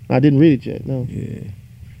 I didn't read it yet. No.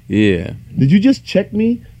 Yeah. Did you just check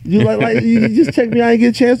me? You just checked me. I didn't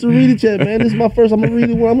get a chance to read it yet, man. This is my first. I'm gonna read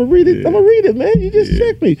it. I'm gonna read it, man. You just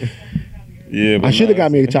checked me. Yeah, I should have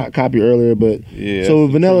got me a copy earlier, but so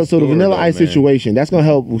the Vanilla Ice situation, that's gonna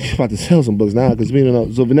help. We're about to sell some books now because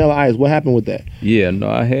so Vanilla Ice, what happened with that? Yeah, no,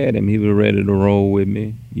 I had him. He was ready to roll with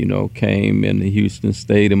me. You know, came into Houston,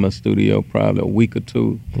 stayed in my studio probably a week or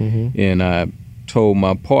two, and I told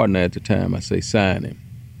my partner at the time, I say sign him.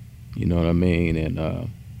 You know what I mean? And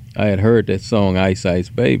I had heard that song Ice Ice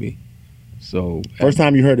Baby. So first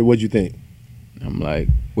time you heard it, what'd you think? I'm like,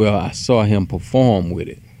 well, I saw him perform with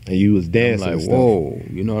it. And you was dancing. I'm like, whoa,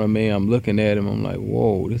 you know what I mean? I'm looking at him. I'm like,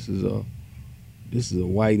 whoa, this is a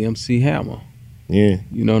white MC Hammer. Yeah.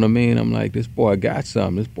 You know what I mean? I'm like, this boy got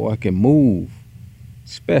something. This boy can move.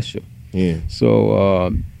 Special. Yeah.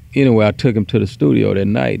 So anyway, I took him to the studio that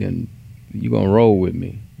night, and you gonna roll with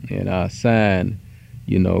me? And I signed,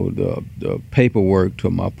 you know, the paperwork to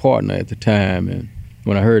my partner at the time. And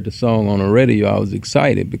when I heard the song on the radio, I was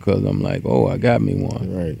excited because I'm like, oh, I got me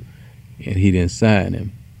one. Right. And he didn't sign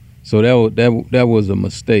him. So that was a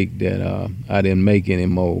mistake that I didn't make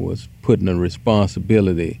anymore, was putting the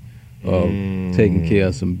responsibility of taking care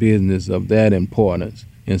of some business of that importance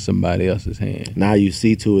in somebody else's hand. Now you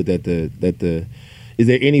see to it that the is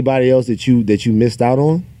there anybody else that you missed out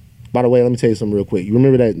on? By the way, let me tell you something real quick. You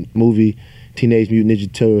remember that movie Teenage Mutant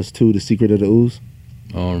Ninja Turtles 2: The Secret of the Ooze?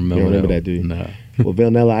 I don't remember. You don't remember that, do you? Nah. Well,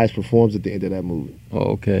 Vanilla Ice performs at the end of that movie.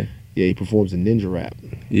 Oh, okay. Yeah, he performs a ninja rap.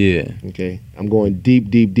 Yeah. Okay. I'm going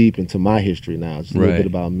deep into my history now. Just a little bit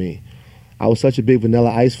about me. I was such a big Vanilla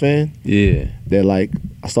Ice fan. Yeah. That like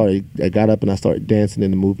I got up and I started dancing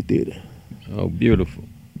in the movie theater. Oh, beautiful.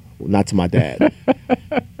 Not to my dad.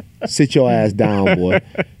 Sit your ass down, boy.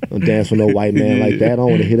 Don't dance for no white man like that. I don't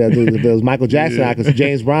want to hear that. There was Michael Jackson. I could see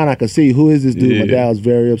James Brown. I could see who is this dude. My dad was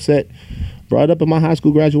very upset. Brought it up at my high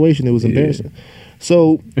school graduation. It was embarrassing.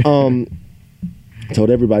 So, told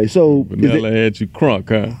everybody. So Vanilla had you crunk,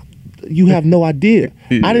 huh? You have no idea.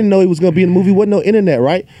 I didn't know he was going to be in the movie. Wasn't no internet,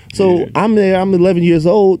 right? So I'm there. I'm 11 years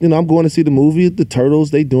old. You know, I'm going to see the movie. The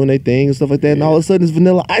Turtles, they doing their thing and stuff like that. And all of a sudden, it's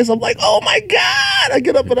Vanilla Ice. I'm like, oh my God! I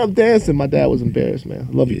get up and I'm dancing. My dad was embarrassed, man.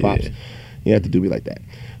 I love you, pops. You have to do me like that.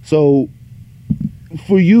 So,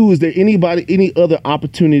 for you, is there any other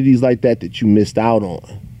opportunities like that you missed out on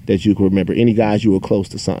that you can remember? Any guys you were close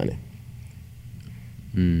to signing?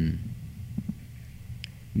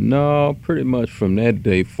 No, pretty much from that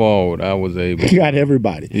day forward, I was able. You got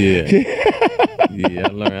everybody. Yeah. Yeah,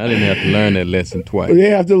 I didn't have to learn that lesson twice. You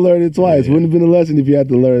didn't have to learn it twice. Yeah. Wouldn't have been a lesson if you had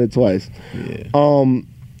to learn it twice. Yeah.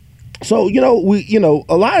 So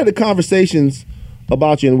a lot of the conversations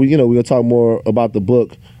about you, and we're gonna talk more about the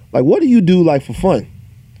book. Like, what do you do like for fun?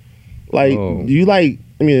 Like, do you like?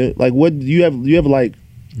 I mean, like, what do you have? Do you ever like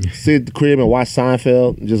sit at the crib and watch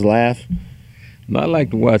Seinfeld and just laugh? No, I like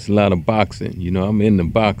to watch a lot of boxing. You know, I'm into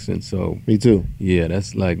boxing, so me too. Yeah,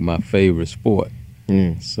 that's like my favorite sport.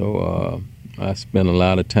 So I spend a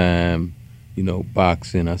lot of time,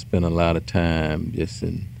 boxing. I spend a lot of time just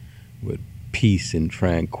with peace and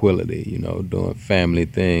tranquility. Doing family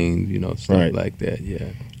things. Stuff like that. Yeah.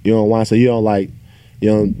 You don't want, so you don't like,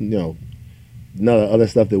 none of the other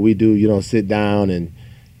stuff that we do. You don't sit down and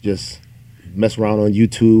just mess around on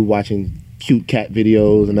YouTube watching cute cat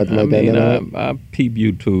videos and nothing like that. I peep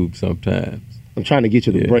YouTube sometimes. I'm trying to get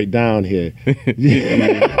you to break down here.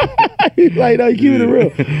 Like, no, keep it real.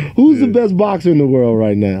 Who's the best boxer in the world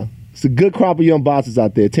right now? It's a good crop of young boxers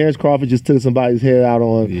out there. Terrence Crawford just took somebody's head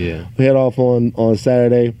off on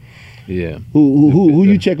Saturday. Yeah. Who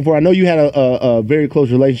you checking for? I know you had a very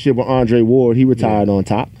close relationship with Andre Ward. He retired on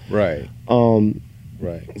top. Right.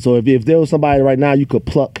 Right. So if there was somebody right now you could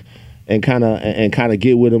pluck and kind of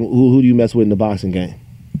get with him, who do you mess with in the boxing game?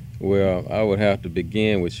 Well, I would have to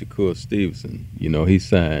begin with Shakur Stevenson. You know, he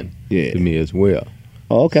signed to me as well.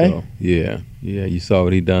 Oh, okay. So, yeah. You saw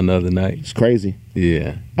what he done the other night. It's crazy.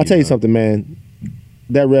 Yeah. I'll tell you something, man.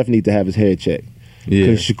 That ref need to have his head checked. Yeah.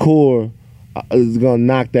 Because Shakur is gonna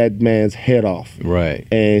knock that man's head off. Right.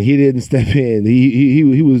 And he didn't step in.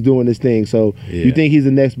 He was doing this thing. So you think he's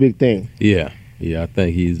the next big thing? Yeah. I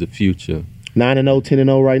think he's the future. 9-0,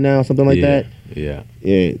 10-0 right now, something like that. Yeah.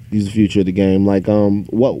 He's the future of the game. Like,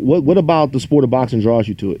 what about the sport of boxing draws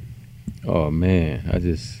you to it? Oh man,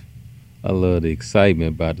 I love the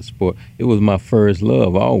excitement about the sport. It was my first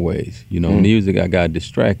love always. You know, music, I got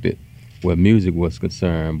distracted where music was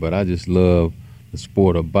concerned, but I just love the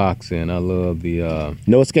sport of boxing. I love the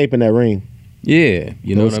no escaping that ring. Yeah,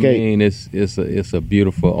 you know No what escape. I mean? It's a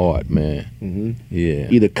beautiful art, man. Yeah.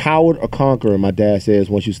 Either coward or conqueror, my dad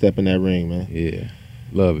says, once you step in that ring, man. Yeah.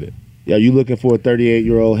 Love it. Are you looking for a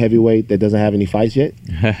 38-year-old heavyweight that doesn't have any fights yet?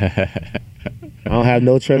 I don't have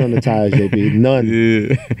no tread on the tires, JP. None. Yeah.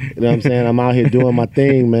 You know what I'm saying? I'm out here doing my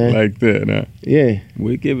thing, man. Like that, huh? Yeah.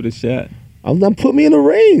 We'll give it a shot. I'm put me in the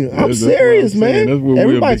ring. I'm That's serious, what I'm saying. man. That's where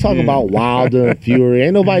Everybody we'll talking begin. about Wilder and Fury.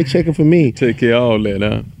 Ain't nobody checking for me. Take care of all that,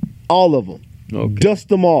 huh? All of them. Okay. Dust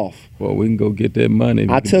them off. Well, we can go get that money.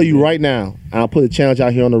 I'll tell you right now, and I'll put a challenge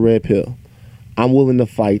out here on the red pill. I'm willing to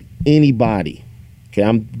fight anybody. Okay,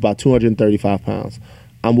 I'm about 235 pounds.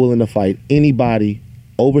 I'm willing to fight anybody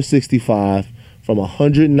over 65 from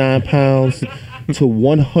 109 pounds to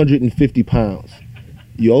 150 pounds.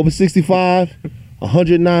 You over 65,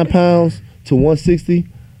 109 pounds to 160,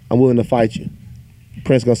 I'm willing to fight you.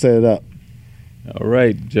 Prince gonna set it up. All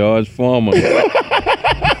right, George Foreman.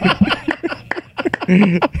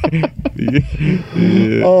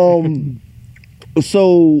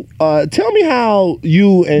 So tell me how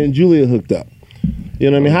you and Julia hooked up. You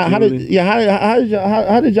know what I mean?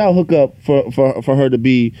 How did y'all hook up for her to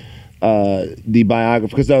be the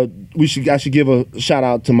biographer? Because I should give a shout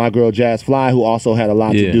out to my girl Jazz Fly, who also had a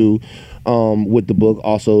lot to do with the book.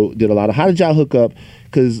 Also did a lot of. How did y'all hook up?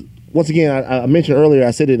 Because once again, I mentioned earlier,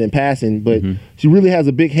 I said it in passing, but she really has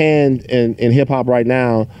a big hand in hip hop right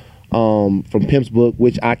now. From Pimp's book,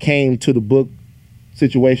 which I came to the book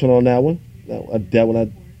situation on that one. That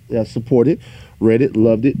one I supported, read it,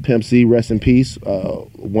 loved it. Pimp C, rest in peace.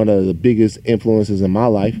 One of the biggest influences in my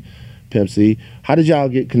life, Pimp C. How did y'all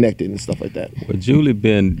get connected and stuff like that? Well, Julie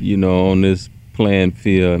been, on this playing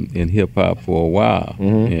field in hip hop for a while,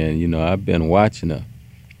 and I've been watching her.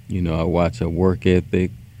 I watch her work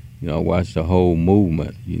ethic. I watch the whole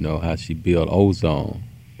movement. How she built Ozone.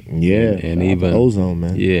 Yeah, and even Ozone,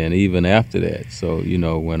 man. Yeah, and even after that. So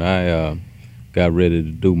when I got ready to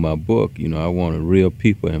do my book, I wanted real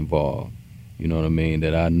people involved. You know what I mean?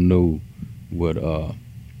 That I knew would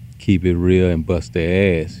keep it real and bust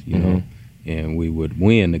their ass. And we would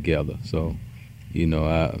win together. So,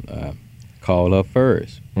 I called her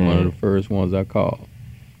first. One of the first ones I called,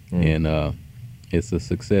 and it's a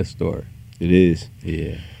success story. It is.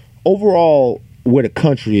 Yeah. Overall, where the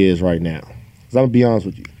country is right now. Because I'm going to be honest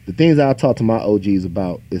with you. The things I talk to my OGs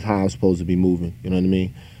about is how I'm supposed to be moving. You know what I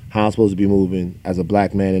mean? How I'm supposed to be moving as a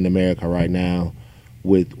black man in America right now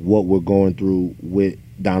with what we're going through with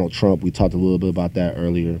Donald Trump. We talked a little bit about that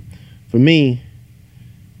earlier. For me,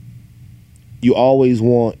 you always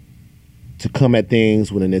want to come at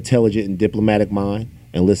things with an intelligent and diplomatic mind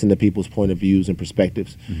and listen to people's point of views and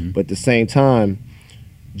perspectives. But at the same time,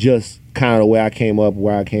 just kind of the way I came up,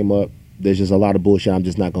 where I came up, there's just a lot of bullshit I'm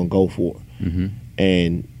just not going to go for.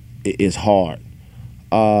 And it's hard.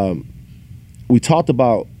 We talked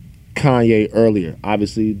about Kanye earlier.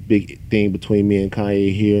 Obviously, big thing between me and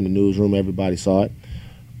Kanye here in the newsroom. Everybody saw it.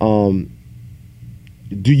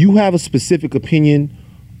 Do you have a specific opinion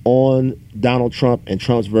on Donald Trump and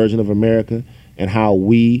Trump's version of America and how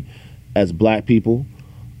we, as black people,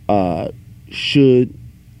 should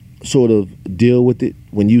sort of deal with it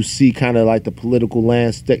when you see kind of like the political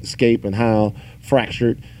landscape and how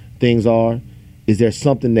fractured things are? Is there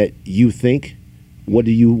something that you think?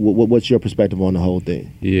 What's your perspective on the whole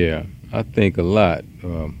thing? Yeah, I think a lot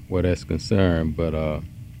where that's concerned, but I'm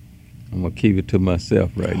gonna keep it to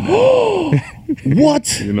myself right now.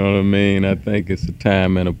 What? You know what I mean? I think it's a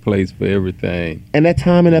time and a place for everything. And that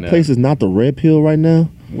time and that place is not the red pill right now?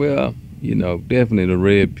 Well, definitely the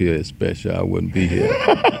red pill is special. I wouldn't be here.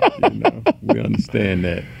 We understand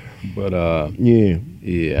that. But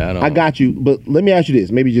yeah, I got you. But let me ask you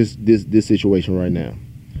this, maybe just this situation right now.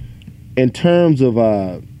 In terms of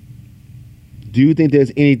do you think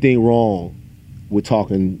there's anything wrong with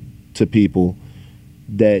talking to people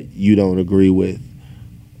that you don't agree with?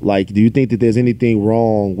 Like, do you think that there's anything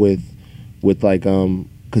wrong with like,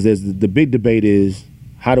 because there's the big debate is,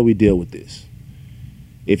 how do we deal with this?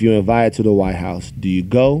 If you're invited to the White House, do you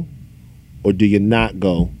go or do you not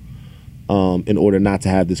go in order not to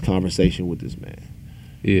have this conversation with this man?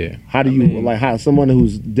 Yeah. How do you, like, how someone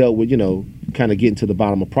who's dealt with, kind of getting to the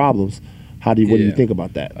bottom of problems, what do you think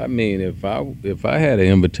about that? I mean, if I had an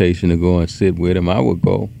invitation to go and sit with him, I would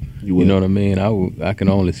go. You know what I mean? I can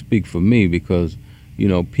only speak for me because,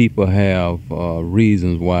 people have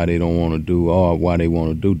reasons why they don't want to do or why they want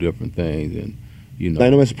to do different things. And, I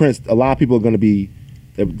know, Mr. Prince, a lot of people are going to be,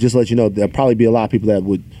 just to let you know, there'll probably be a lot of people that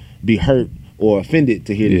would be hurt or offended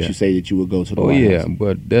to hear that you say that you would go to the White House.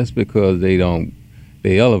 But that's because they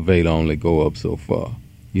elevate only go up so far.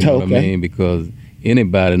 You know what I mean? Because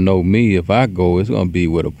anybody know me, if I go, it's going to be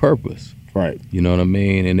with a purpose. Right. You know what I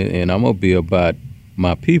mean? And I'm going to be about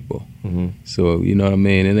my people. Mm-hmm. So, you know what I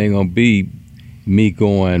mean? It ain't going to be me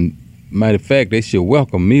going. Matter of fact, they should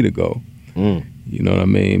welcome me to go. Mm. You know what I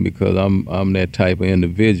mean? Because I'm that type of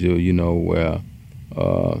individual, where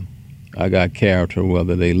I got character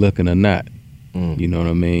whether they looking or not. Mm. You know what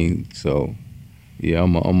I mean? So, yeah,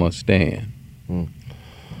 I'm a stand. Mm.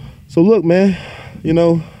 So, look, man,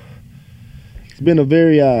 it's been a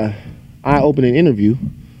very eye-opening interview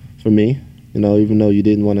for me, even though you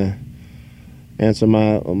didn't want to answer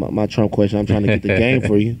my Trump question. I'm trying to get the game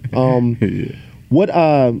for you. Yeah.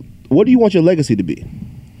 What do you want your legacy to be?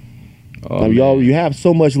 You have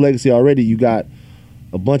so much legacy already. You got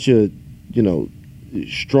a bunch of,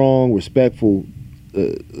 strong, respectful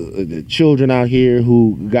children out here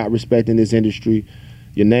who got respect in this industry.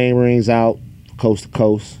 Your name rings out coast to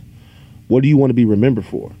coast. What do you want to be remembered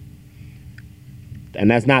for? And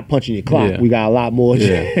that's not punching your clock. Yeah. We got a lot more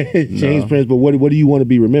James Prince, but what do you want to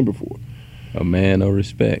be remembered for? A man of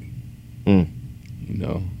respect. Mm.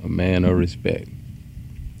 A man of respect.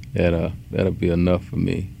 That'll be enough for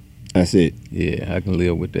me. That's it. Yeah, I can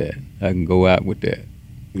live with that. I can go out with that.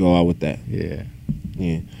 Go out with that. Yeah.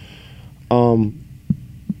 Yeah.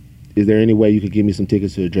 Is there any way you could give me some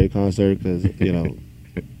tickets to a Drake concert? Because,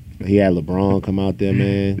 he had LeBron come out there,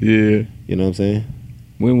 man. Yeah. You know what I'm saying?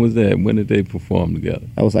 When was that? When did they perform together?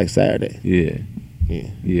 That was like Saturday. Yeah.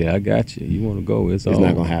 Yeah. Yeah, I got you. You want to go? It's not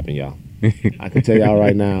gonna happen, y'all. I can tell y'all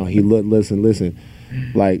right now. Listen.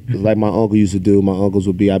 Like my uncle used to do. My uncles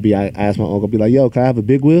would be. I asked my uncle, be like, "Yo, can I have a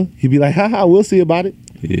big wheel?" He'd be like, "Ha, we'll see about it."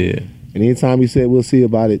 Yeah. And anytime he said, "We'll see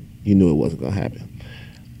about it," you knew it wasn't gonna happen.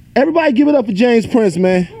 Everybody, give it up for James Prince,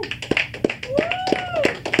 man.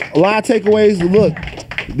 A lot of takeaways. Look,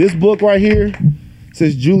 this book right here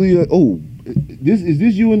says Julia. Oh, is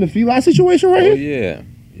this you in the feline situation right here?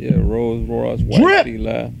 Yeah, Rolls Royce white drip.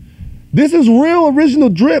 feline. This is real original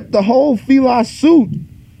drip. The whole feline suit.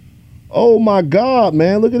 Oh my God,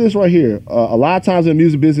 man! Look at this right here. A lot of times in the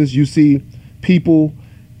music business, you see people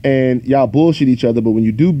and y'all bullshit each other, but when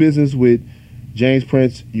you do business with James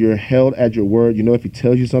Prince, you're held at your word. If he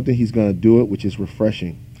tells you something, he's gonna do it, which is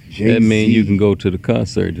refreshing. Jay-Z. That means you can go to the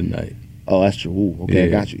concert tonight. Oh, that's true. Ooh, okay, yeah. I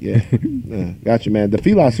got you. Yeah. Got you, man. The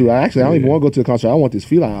feline suit. I don't even want to go to the concert. I want this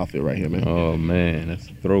feline outfit right here, man. Oh man, that's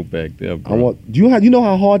a throwback there, bro. Do you know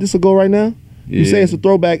how hard this will go right now? Yeah. You say it's a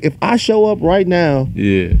throwback. If I show up right now,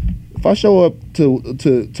 if I show up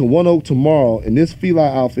to One Oak tomorrow in this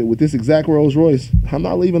feline outfit with this exact Rolls Royce, I'm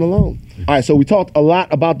not leaving alone. All right, so we talked a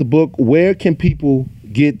lot about the book. Where can people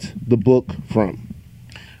get the book from?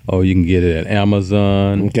 Oh, you can get it at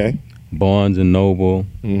Amazon. Okay. Barnes and Noble.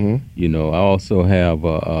 Mm-hmm. I also have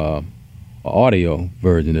a audio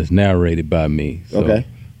version that's narrated by me. So okay.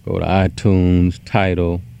 Go to iTunes,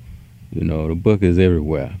 Tidal. The book is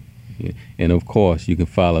everywhere. Yeah. And of course, you can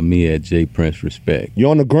follow me at J Prince Respect. You're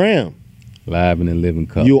on the gram. Live and in living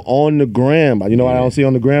color. You're on the gram. You know what I don't see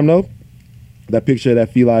on the gram though? That picture of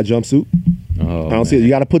that feline jumpsuit. Oh, I don't see it. You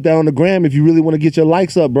got to put that on the gram if you really want to get your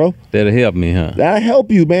likes up, bro. That'll help me, huh? That'll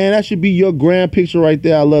help you, man. That should be your gram picture right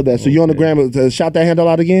there. I love that. So you're on the gram. Shout that handle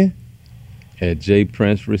out again. At J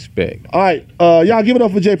Prince Respect. All right. Y'all give it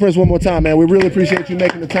up for J Prince one more time, man. We really appreciate you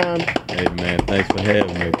making the time. Hey, man. Thanks for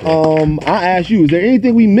having me, bro. I asked you, is there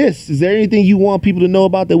anything we missed? Is there anything you want people to know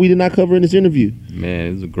about that we did not cover in this interview? Man,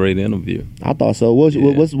 it was a great interview. I thought so. What's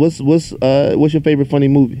your favorite funny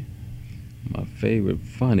movie? My favorite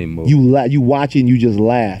funny movie. You watch it and you just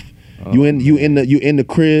laugh. Oh, you in the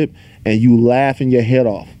crib and you laughing your head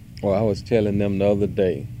off. Well, I was telling them the other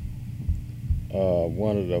day,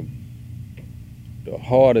 one of the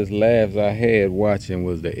hardest laughs I had watching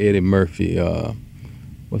was the Eddie Murphy.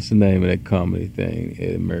 What's the name of that comedy thing?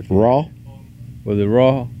 Eddie Murphy. Raw. Was it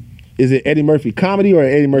Raw? Is it Eddie Murphy comedy or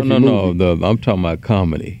Eddie Murphy movie? No. I'm talking about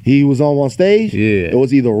comedy. He was on stage? Yeah. It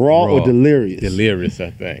was either Raw or Delirious. Delirious, I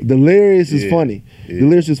think. Delirious is funny. Yeah.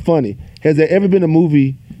 Delirious is funny. Has there ever been a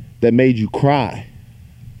movie that made you cry?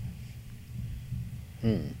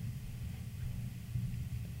 I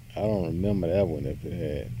don't remember that one if it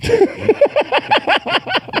had.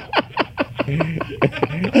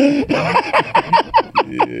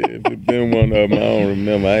 If it been one of them, I don't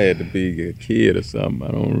remember. I had to be a kid or something.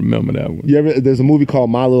 I don't remember that one. There's a movie called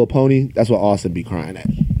My Little Pony. That's what Austin be crying at.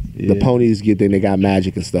 Yeah. The ponies they got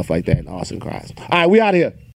magic and stuff like that, and Austin cries. All right, we out of here.